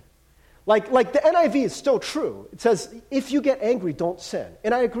sin. Like the NIV is still true. It says, if you get angry, don't sin.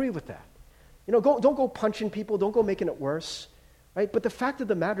 And I agree with that. You know, don't go punching people. Don't go making it worse, right? But the fact of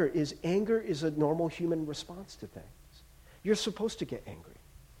the matter is anger is a normal human response to things. You're supposed to get angry.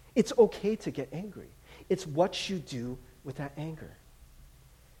 It's okay to get angry. It's what you do with that anger.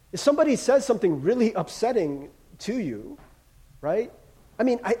 If somebody says something really upsetting to you, right? I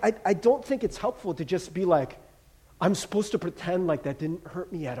mean, I don't think it's helpful to just be like, I'm supposed to pretend like that didn't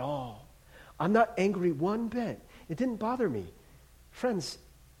hurt me at all. I'm not angry one bit. It didn't bother me. Friends,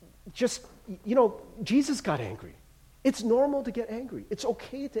 just, you know, Jesus got angry. It's normal to get angry. It's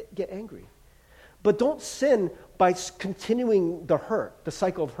okay to get angry. But don't sin by continuing the hurt, the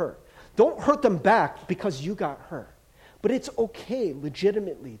cycle of hurt. Don't hurt them back because you got hurt. But it's okay,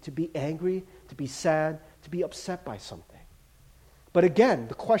 legitimately, to be angry, to be sad, to be upset by something. But again,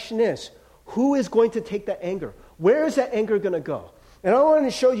 the question is, who is going to take that anger? Where is that anger going to go? And I want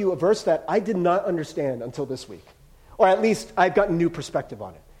to show you a verse that I did not understand until this week. Or at least I've gotten new perspective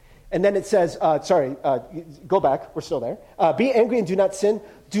on it. And then it says, go back, we're still there. Be angry and do not sin.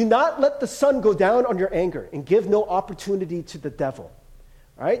 Do not let the sun go down on your anger and give no opportunity to the devil.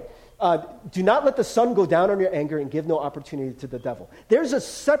 All right? Do not let the sun go down on your anger and give no opportunity to the devil. There's a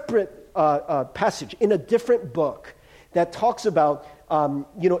separate passage in a different book that talks about,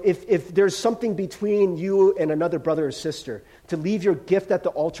 if there's something between you and another brother or sister, to leave your gift at the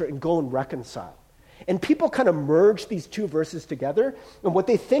altar and go and reconcile. And people kind of merge these two verses together. And what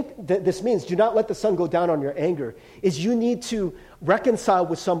they think that this means, do not let the sun go down on your anger, is you need to reconcile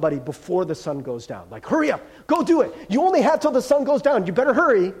with somebody before the sun goes down. Like, hurry up, go do it. You only have till the sun goes down. You better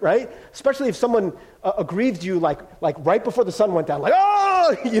hurry, right? Especially if someone aggrieved you like right before the sun went down. Like,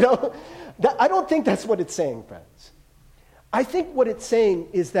 oh, you know. I don't think that's what it's saying, friends. I think what it's saying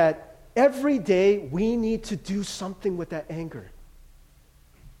is that every day we need to do something with that anger.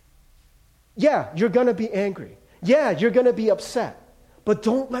 Yeah, you're going to be angry. Yeah, you're going to be upset. But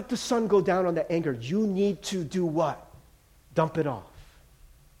don't let the sun go down on that anger. You need to do what? Dump it off.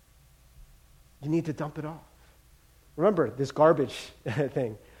 You need to dump it off. Remember this garbage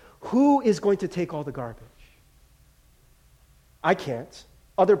thing. Who is going to take all the garbage? I can't.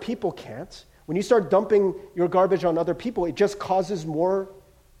 Other people can't. When you start dumping your garbage on other people, it just causes more,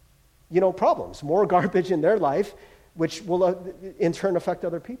 problems, more garbage in their life, which will in turn affect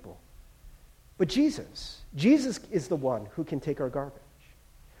other people. But Jesus is the one who can take our garbage.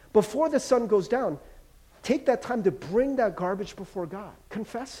 Before the sun goes down, take that time to bring that garbage before God.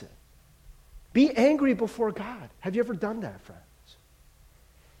 Confess it. Be angry before God. Have you ever done that, friends?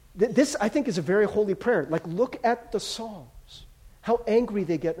 This, I think, is a very holy prayer. Like, look at the Psalms. How angry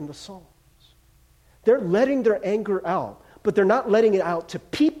they get in the Psalms. They're letting their anger out, but they're not letting it out to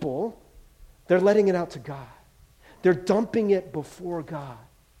people. They're letting it out to God. They're dumping it before God.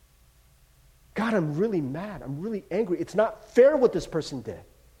 God, I'm really mad. I'm really angry. It's not fair what this person did.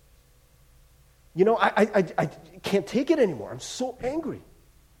 I can't take it anymore. I'm so angry.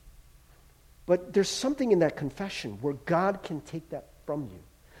 But there's something in that confession where God can take that from you.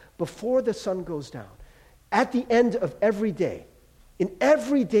 Before the sun goes down, at the end of every day, in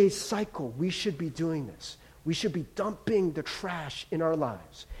every day's cycle, we should be doing this. We should be dumping the trash in our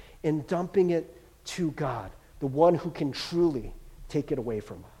lives and dumping it to God, the one who can truly take it away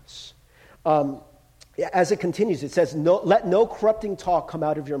from us. As it continues, it says, let no corrupting talk come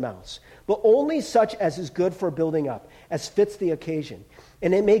out of your mouths, but only such as is good for building up, as fits the occasion.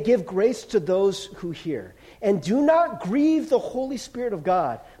 And it may give grace to those who hear. And do not grieve the Holy Spirit of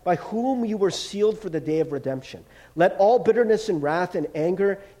God, by whom you were sealed for the day of redemption. Let all bitterness and wrath and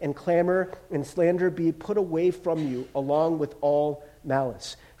anger and clamor and slander be put away from you, along with all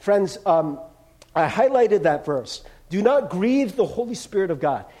malice. Friends, I highlighted that verse. Do not grieve the Holy Spirit of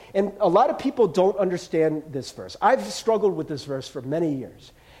God. And a lot of people don't understand this verse. I've struggled with this verse for many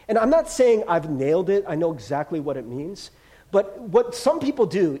years. And I'm not saying I've nailed it. I know exactly what it means. But what some people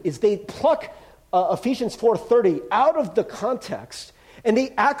do is they pluck Ephesians 4:30 out of the context, and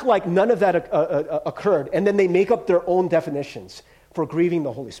they act like none of that occurred, and then they make up their own definitions for grieving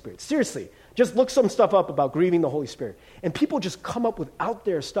the Holy Spirit. Seriously, just look some stuff up about grieving the Holy Spirit. And people just come up with out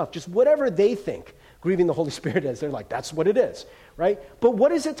there stuff, just whatever they think grieving the Holy Spirit is. They're like, that's what it is, right? But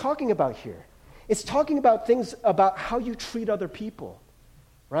what is it talking about here? It's talking about things about how you treat other people,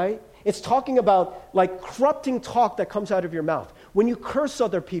 right? It's talking about like corrupting talk that comes out of your mouth. When you curse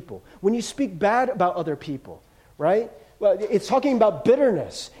other people, when you speak bad about other people, right? Well, it's talking about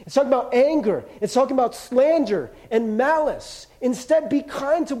bitterness. It's talking about anger. It's talking about slander and malice. Instead, be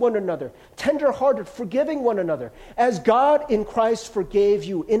kind to one another, tender-hearted, forgiving one another, as God in Christ forgave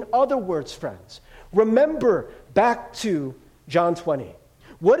you. In other words, friends, remember back to John 20.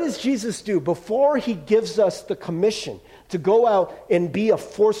 What does Jesus do before he gives us the commission to go out and be a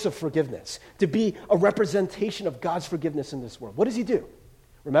force of forgiveness, to be a representation of God's forgiveness in this world? What does he do?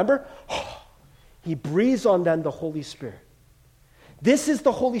 Remember? He breathes on them the Holy Spirit. This is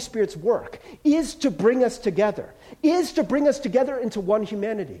the Holy Spirit's work, is to bring us together, into one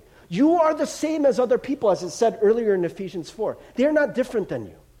humanity. You are the same as other people, as it said earlier in Ephesians 4. They're not different than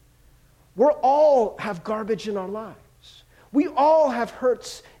you. We all have garbage in our lives. We all have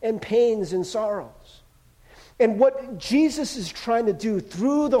hurts and pains and sorrows. And what Jesus is trying to do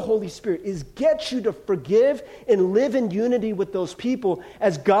through the Holy Spirit is get you to forgive and live in unity with those people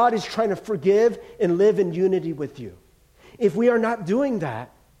as God is trying to forgive and live in unity with you. If we are not doing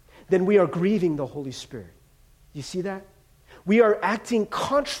that, then we are grieving the Holy Spirit. You see that? We are acting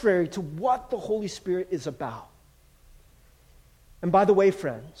contrary to what the Holy Spirit is about. And by the way,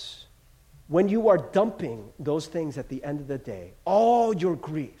 friends, when you are dumping those things at the end of the day, all your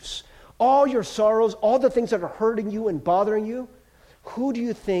griefs, all your sorrows, all the things that are hurting you and bothering you, who do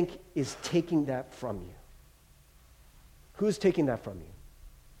you think is taking that from you? Who's taking that from you?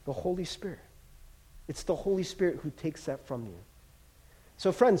 The Holy Spirit. It's the Holy Spirit who takes that from you.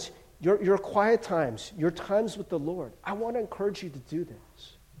 So friends, your quiet times, your times with the Lord, I want to encourage you to do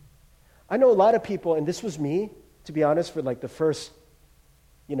this. I know a lot of people, and this was me, to be honest, for like the first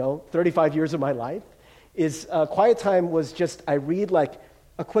 35 years of my life, is quiet time was just, I read like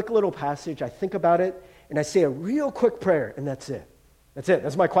a quick little passage, I think about it, and I say a real quick prayer, and that's it. That's it.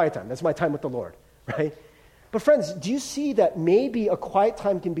 That's my quiet time. That's my time with the Lord, right? But friends, do you see that maybe a quiet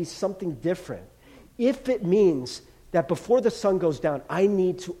time can be something different if it means that before the sun goes down, I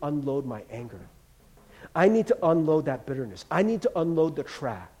need to unload my anger. I need to unload that bitterness. I need to unload the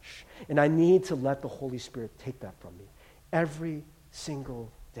trash, and I need to let the Holy Spirit take that from me. every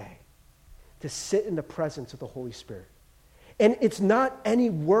single day to sit in the presence of the Holy Spirit. And it's not any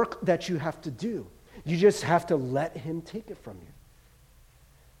work that you have to do. You just have to let him take it from you.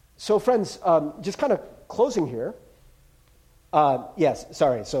 So friends, just kind of closing here. Yes,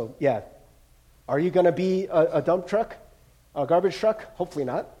 sorry. So yeah, are you going to be a dump truck? A garbage truck? Hopefully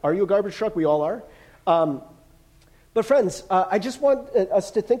not. Are you a garbage truck? We all are. But friends, I just want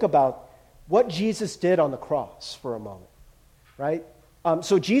us to think about what Jesus did on the cross for a moment, right?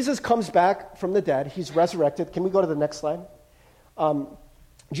 So Jesus comes back from the dead. He's resurrected. Can we go to the next slide?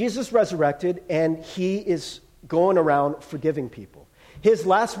 Jesus resurrected, and he is going around forgiving people. His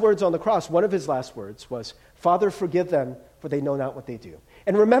last words on the cross, one of his last words was, "Father, forgive them, for they know not what they do."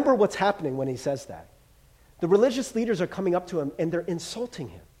 And remember what's happening when he says that. The religious leaders are coming up to him, and they're insulting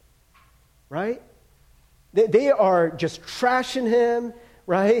him, right? They are just trashing him,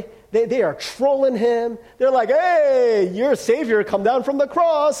 right? They are trolling him. They're like, "Hey, you're a savior, come down from the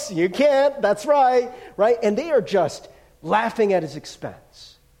cross. You can't, that's right," right? And they are just laughing at his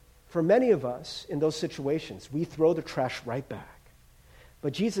expense. For many of us in those situations, we throw the trash right back.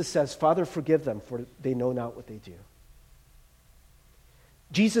 But Jesus says, "Father, forgive them, for they know not what they do."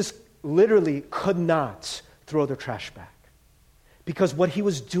 Jesus literally could not throw the trash back, because what he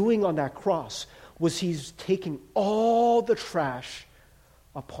was doing on that cross was he's taking all the trash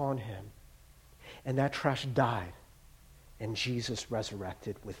upon him. And that trash died, and Jesus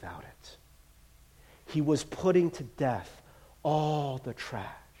resurrected without it. He was putting to death all the trash.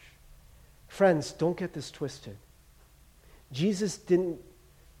 Friends, don't get this twisted. Jesus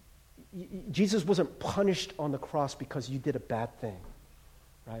wasn't punished on the cross because you did a bad thing,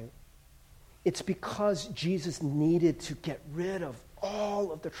 right? It's because Jesus needed to get rid of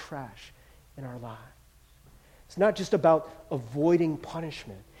all of the trash in our lives. It's not just about avoiding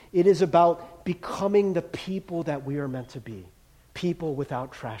punishment. It is about becoming the people that we are meant to be. People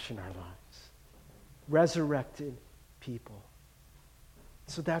without trash in our lives. Resurrected people.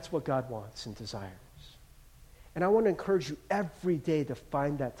 So that's what God wants and desires. And I want to encourage you every day to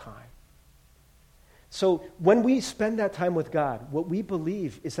find that time. So when we spend that time with God, what we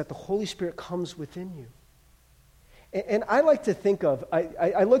believe is that the Holy Spirit comes within you. And I like to think of,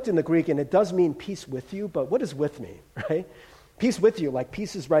 I looked in the Greek, and it does mean peace with you, but what does with mean, right? Peace with you, like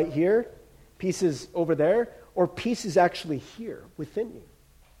peace is right here, peace is over there, or peace is actually here within you.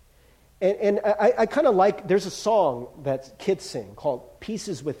 And I kind of like, there's a song that kids sing called "Peace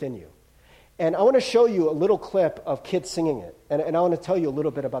is Within You." And I want to show you a little clip of kids singing it. And I want to tell you a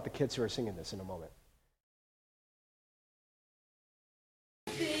little bit about the kids who are singing this in a moment.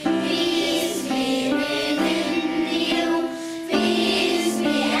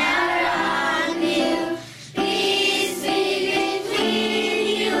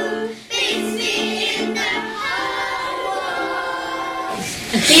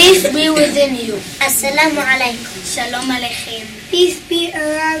 Peace be within you. Assalamu alaikum. Shalom aleichem. Peace be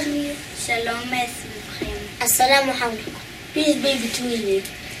around you. Shalom esmechem. Assalamu alaikum. Peace be between you.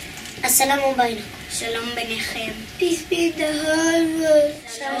 Assalamu bainakum. Shalom benechem. Peace be in the whole world.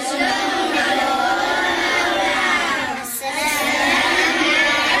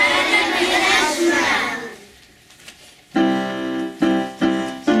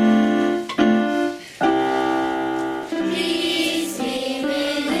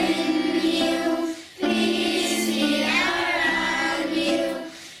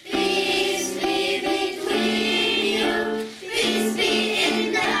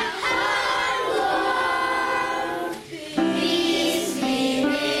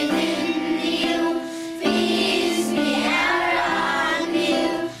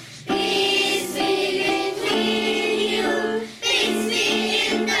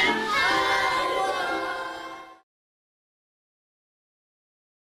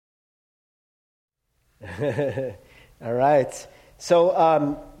 All right.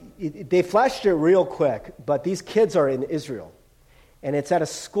 So they flashed it real quick, but these kids are in Israel. And it's at a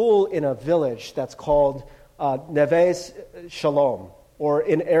school in a village that's called Neve Shalom, or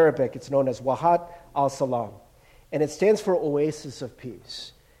in Arabic, it's known as Wahat al-Salam. And it stands for Oasis of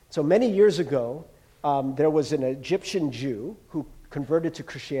Peace. So many years ago, there was an Egyptian Jew who converted to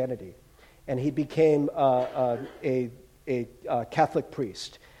Christianity, and he became a Catholic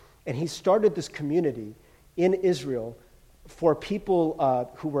priest. And he started this community in Israel for people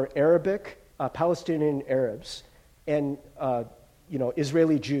who were Arabic, Palestinian Arabs, and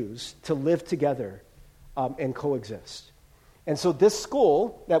Israeli Jews to live together and coexist. And so this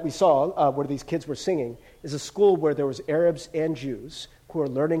school that we saw, where these kids were singing, is a school where there was Arabs and Jews who are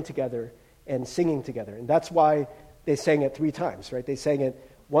learning together and singing together. And that's why they sang it 3 times, right? They sang it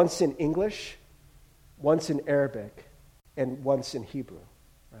once in English, once in Arabic, and once in Hebrew,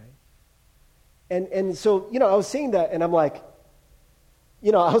 right? And so, I was seeing that, and I'm like, I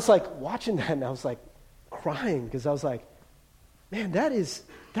was like watching that, and I was like crying, because I was like, man, that is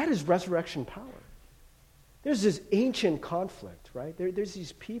resurrection power. There's this ancient conflict, right? There's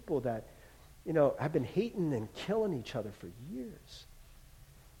these people that, have been hating and killing each other for years.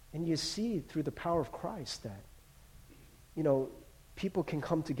 And you see through the power of Christ that, people can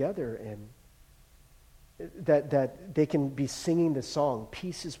come together and that they can be singing the song,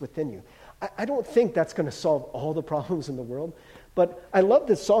 Peace is Within You. I don't think that's going to solve all the problems in the world, but I love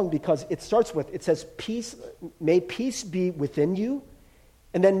this song because it says, peace, may peace be within you,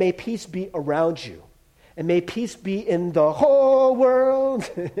 and then may peace be around you, and may peace be in the whole world,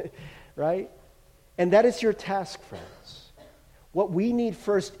 right? And that is your task, friends. What we need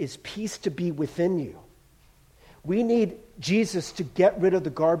first is peace to be within you. We need Jesus to get rid of the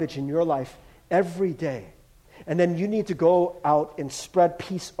garbage in your life every day. And then you need to go out and spread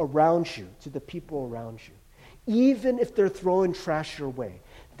peace around you, to the people around you. Even if they're throwing trash your way.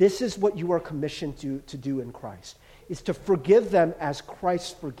 This is what you are commissioned to do in Christ, is to forgive them as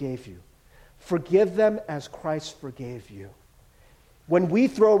Christ forgave you. Forgive them as Christ forgave you. When we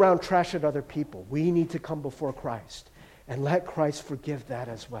throw around trash at other people, we need to come before Christ and let Christ forgive that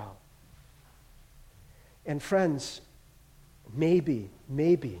as well. And friends, maybe,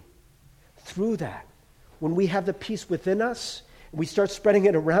 through that, when we have the peace within us, and we start spreading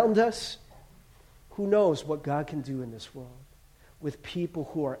it around us, who knows what God can do in this world with people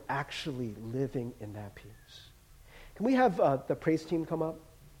who are actually living in that peace. Can we have the praise team come up?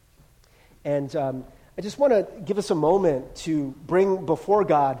 And I just want to give us a moment to bring before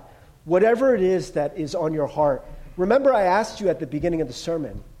God whatever it is that is on your heart. Remember, I asked you at the beginning of the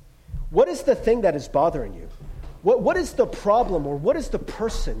sermon, what is the thing that is bothering you? What is the problem, or what is the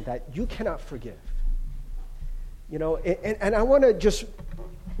person that you cannot forgive? And I want to just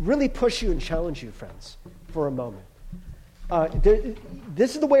really push you and challenge you, friends, for a moment.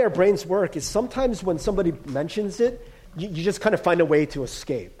 This is the way our brains work, is sometimes when somebody mentions it, you just kind of find a way to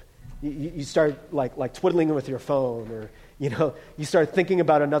escape. You start like twiddling with your phone, or you start thinking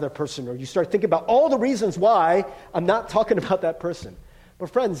about another person, or you start thinking about all the reasons why I'm not talking about that person.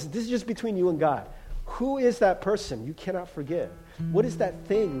 But friends, this is just between you and God. Who is that person you cannot forgive? What is that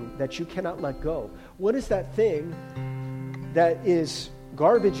thing that you cannot let go? What is that thing that is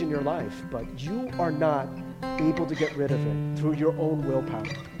garbage in your life, but you are not able to get rid of it through your own willpower?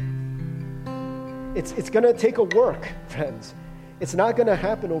 It's going to take a work, friends. It's not going to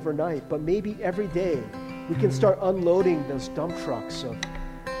happen overnight, but maybe every day we can start unloading those dump trucks of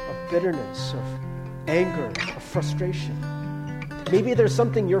bitterness, of anger, of frustration. Maybe there's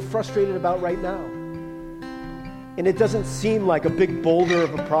something you're frustrated about right now, and it doesn't seem like a big boulder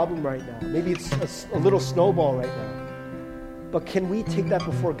of a problem right now. Maybe it's a little snowball right now. But can we take that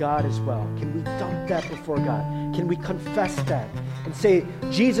before God as well? Can we dump that before God? Can we confess that and say,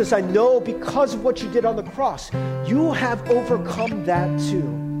 Jesus, I know because of what you did on the cross, you have overcome that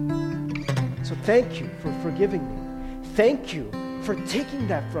too. So thank you for forgiving me. Thank you for taking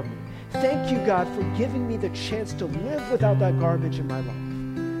that from me. Thank you, God, for giving me the chance to live without that garbage in my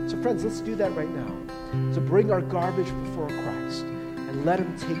life. So friends, let's do that right now. So bring our garbage before Christ and let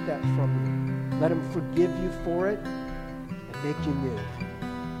him take that from you. Let him forgive you for it and make you new.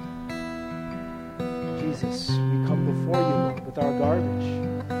 Jesus, we come before you with our garbage,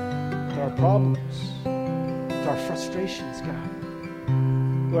 with our problems, with our frustrations, God.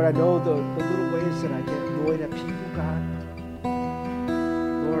 Lord, I know the little ways that I get annoyed at people, God.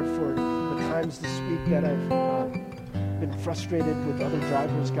 Lord, for the times this week that I've been frustrated with other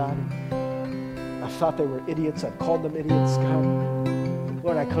drivers, God. I thought they were idiots. I've called them idiots, God.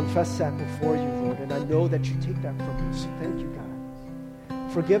 Lord, I confess that before you, Lord, and I know that you take that from me, so thank you,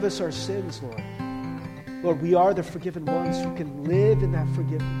 God. Forgive us our sins, Lord. Lord, we are the forgiven ones who can live in that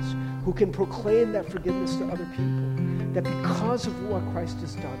forgiveness, who can proclaim that forgiveness to other people, that because of what Christ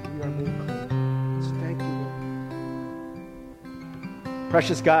has done, we are made clean. So thank you, Lord.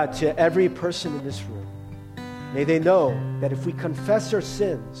 Precious God, to every person in this room, may they know that if we confess our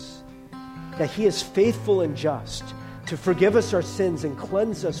sins, that he is faithful and just to forgive us our sins and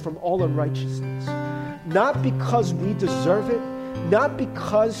cleanse us from all unrighteousness. Not because we deserve it, not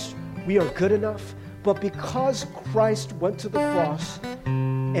because we are good enough, but because Christ went to the cross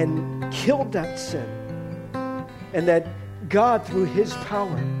and killed that sin. And that God, through his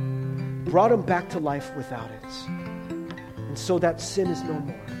power, brought him back to life without it. And so that sin is no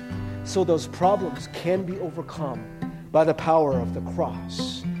more. So those problems can be overcome by the power of the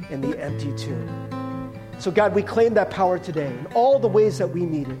cross and the empty tomb. So God, we claim that power today in all the ways that we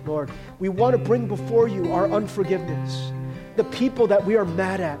need it, Lord. We want to bring before you our unforgiveness. the people that we are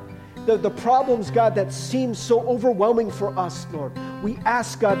mad at, the problems, God, that seem so overwhelming for us, Lord. We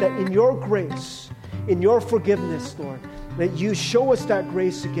ask, God, that in your grace, in your forgiveness, Lord, that you show us that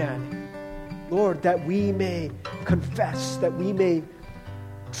grace again. Lord, that we may confess, that we may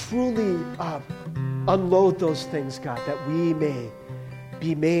truly unload those things, God, that we may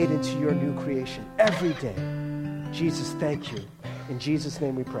be made into your new creation every day. Jesus, thank you. In Jesus'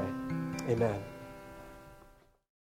 name we pray. Amen.